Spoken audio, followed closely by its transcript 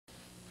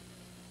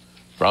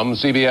From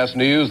CBS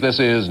News, this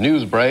is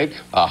Newsbreak.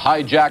 A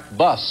hijacked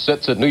bus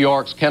sits at New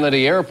York's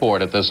Kennedy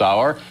Airport at this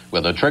hour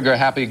with a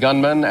trigger-happy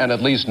gunman and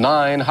at least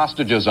 9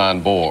 hostages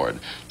on board.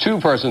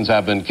 2 persons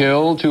have been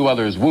killed, 2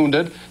 others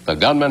wounded. The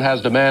gunman has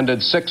demanded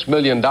 $6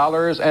 million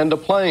and a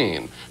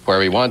plane.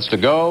 Where he wants to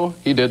go,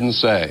 he didn't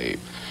say.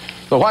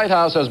 The White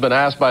House has been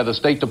asked by the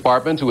State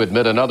Department to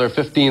admit another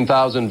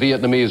 15,000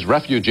 Vietnamese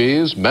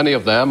refugees. Many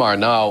of them are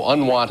now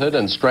unwanted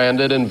and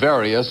stranded in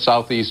various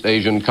Southeast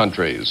Asian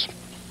countries.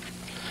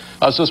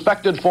 A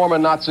suspected former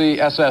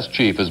Nazi SS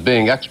chief is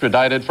being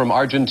extradited from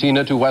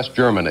Argentina to West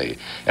Germany.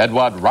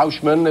 Eduard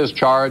Rauschmann is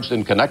charged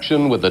in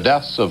connection with the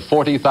deaths of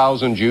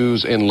 40,000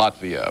 Jews in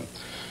Latvia.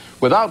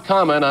 Without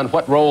comment on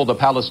what role the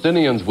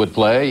Palestinians would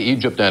play,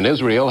 Egypt and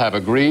Israel have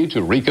agreed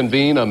to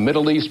reconvene a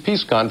Middle East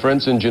peace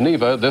conference in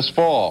Geneva this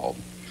fall.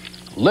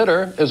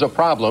 Litter is a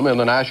problem in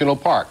the national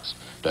parks.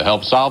 To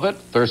help solve it,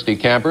 thirsty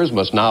campers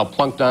must now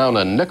plunk down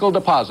a nickel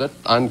deposit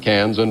on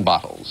cans and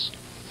bottles.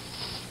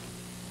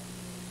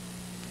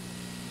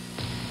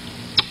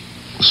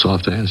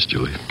 Soft ass,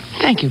 Julie.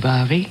 Thank you,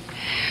 Bobby.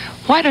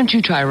 Why don't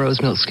you try rose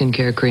milk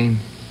skincare cream?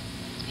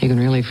 You can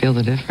really feel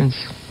the difference.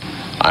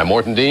 I'm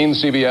Morton Dean,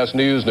 CBS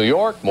News, New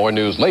York. More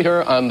news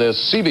later on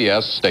this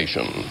CBS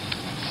station.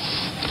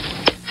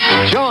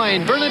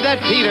 Join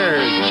Bernadette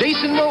Peters,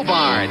 Jason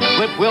Robart,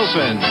 Flip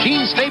Wilson,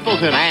 Gene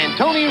Stapleton, and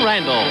Tony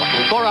Randall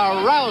for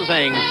a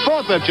rousing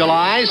 4th of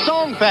July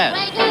Song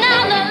Fest.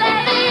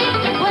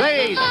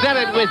 They set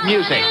it with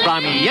music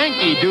from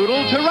Yankee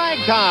Doodle to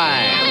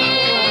Ragtime.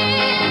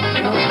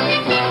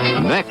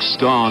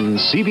 Next on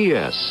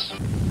CBS.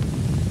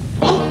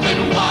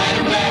 Open wide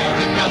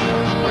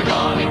America, we're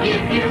gonna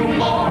give you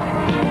more.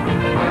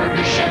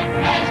 Burger Chef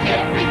has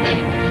everything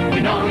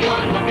you know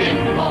you're looking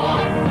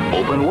for.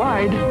 Open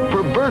wide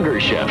for Burger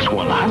Chef's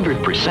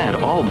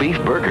 100% all-beef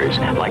burgers,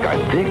 like our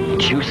thick,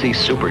 juicy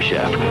Super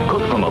Chef,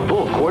 cooked from a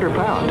full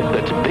quarter-pound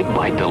that's big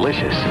bite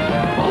delicious.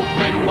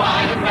 Open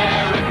wide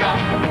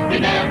America, you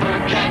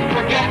never can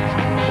forget.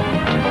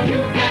 You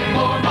get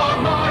more to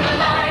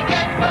like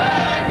at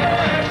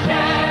Burger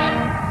Chef.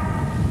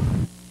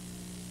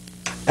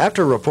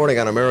 After reporting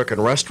on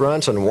American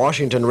restaurants and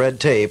Washington red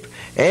tape,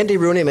 Andy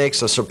Rooney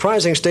makes a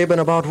surprising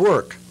statement about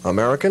work.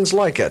 Americans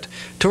like it.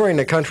 Touring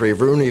the country,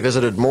 Rooney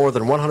visited more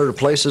than 100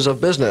 places of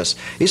business.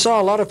 He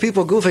saw a lot of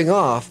people goofing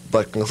off,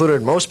 but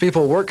concluded most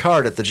people work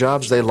hard at the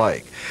jobs they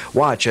like.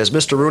 Watch as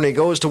Mr. Rooney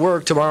goes to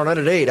work tomorrow night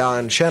at 8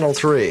 on Channel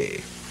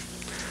 3.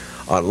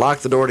 Unlock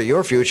the door to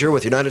your future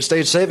with United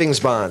States Savings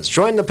Bonds.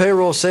 Join the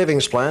payroll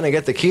savings plan and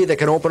get the key that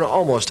can open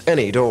almost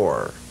any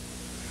door.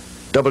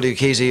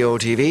 WKZO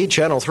TV,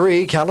 Channel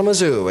 3,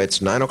 Kalamazoo.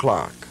 It's 9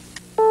 o'clock.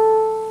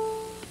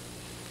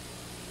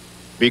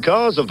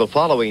 Because of the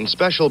following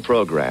special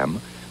program,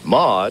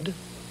 Maude,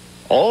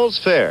 All's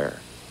Fair,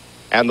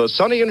 and the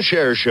Sonny and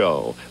Cher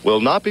Show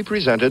will not be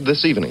presented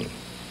this evening.